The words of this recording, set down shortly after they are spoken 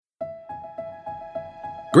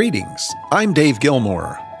Greetings, I'm Dave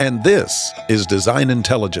Gilmore, and this is Design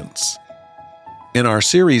Intelligence. In our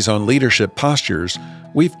series on leadership postures,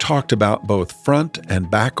 we've talked about both front and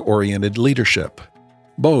back-oriented leadership.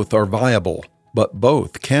 Both are viable, but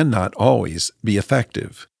both cannot always be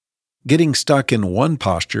effective. Getting stuck in one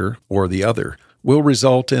posture or the other will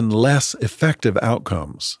result in less effective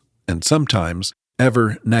outcomes, and sometimes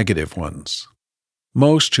ever negative ones.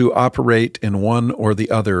 Most who operate in one or the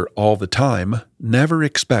other all the time never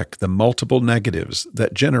expect the multiple negatives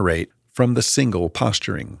that generate from the single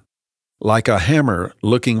posturing. Like a hammer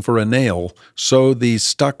looking for a nail, so these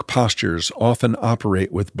stuck postures often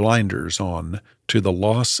operate with blinders on to the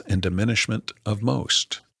loss and diminishment of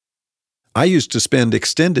most. I used to spend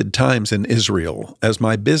extended times in Israel as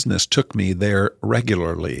my business took me there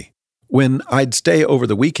regularly. When I'd stay over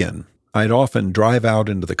the weekend, I'd often drive out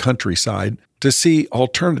into the countryside to see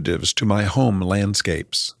alternatives to my home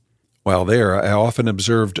landscapes. While there, I often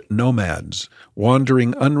observed nomads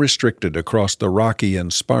wandering unrestricted across the rocky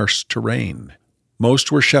and sparse terrain.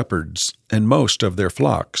 Most were shepherds, and most of their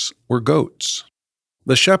flocks were goats.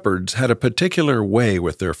 The shepherds had a particular way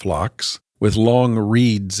with their flocks. With long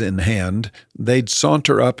reeds in hand, they'd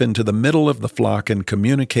saunter up into the middle of the flock and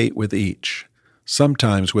communicate with each,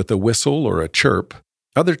 sometimes with a whistle or a chirp.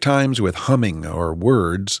 Other times with humming or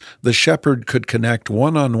words, the shepherd could connect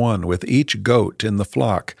one-on-one with each goat in the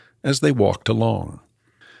flock as they walked along.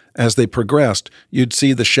 As they progressed, you'd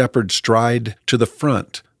see the shepherd stride to the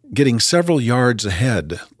front, getting several yards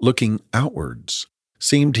ahead, looking outwards.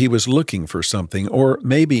 Seemed he was looking for something, or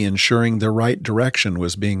maybe ensuring the right direction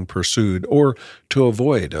was being pursued, or to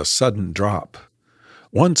avoid a sudden drop.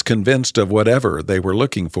 Once convinced of whatever they were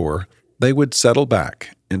looking for, they would settle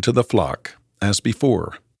back into the flock as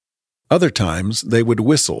before. Other times they would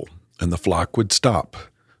whistle, and the flock would stop,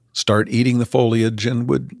 start eating the foliage, and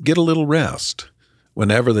would get a little rest.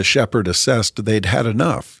 Whenever the shepherd assessed they'd had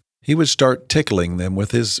enough, he would start tickling them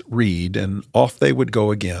with his reed, and off they would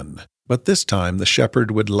go again. But this time the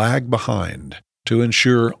shepherd would lag behind to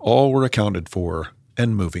ensure all were accounted for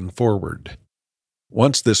and moving forward.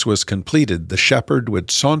 Once this was completed, the shepherd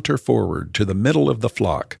would saunter forward to the middle of the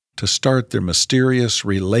flock to start their mysterious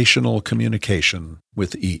relational communication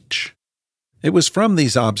with each. It was from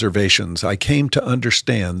these observations I came to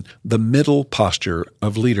understand the middle posture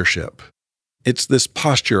of leadership. It's this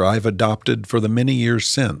posture I've adopted for the many years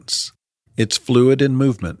since. It's fluid in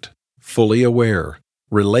movement, fully aware,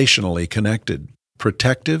 relationally connected,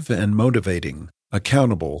 protective and motivating,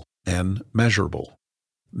 accountable and measurable.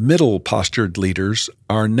 Middle-postured leaders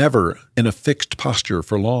are never in a fixed posture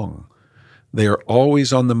for long. They are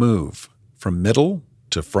always on the move, from middle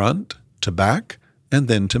to front to back, and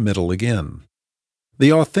then to middle again.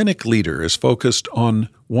 The authentic leader is focused on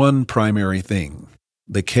one primary thing,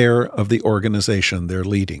 the care of the organization they're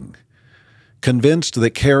leading. Convinced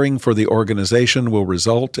that caring for the organization will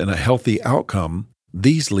result in a healthy outcome,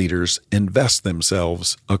 these leaders invest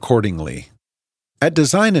themselves accordingly. At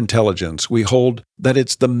Design Intelligence, we hold that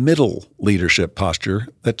it's the middle leadership posture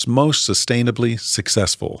that's most sustainably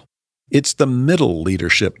successful. It's the middle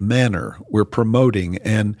leadership manner we're promoting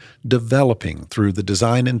and developing through the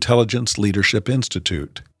Design Intelligence Leadership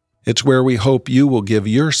Institute. It's where we hope you will give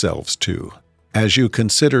yourselves to as you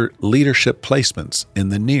consider leadership placements in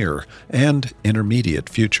the near and intermediate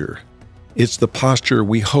future. It's the posture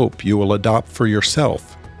we hope you will adopt for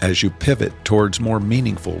yourself as you pivot towards more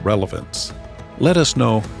meaningful relevance. Let us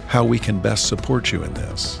know how we can best support you in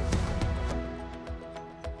this.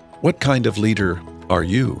 What kind of leader are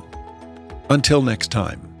you? Until next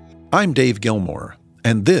time, I'm Dave Gilmore,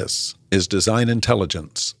 and this is Design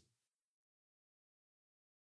Intelligence.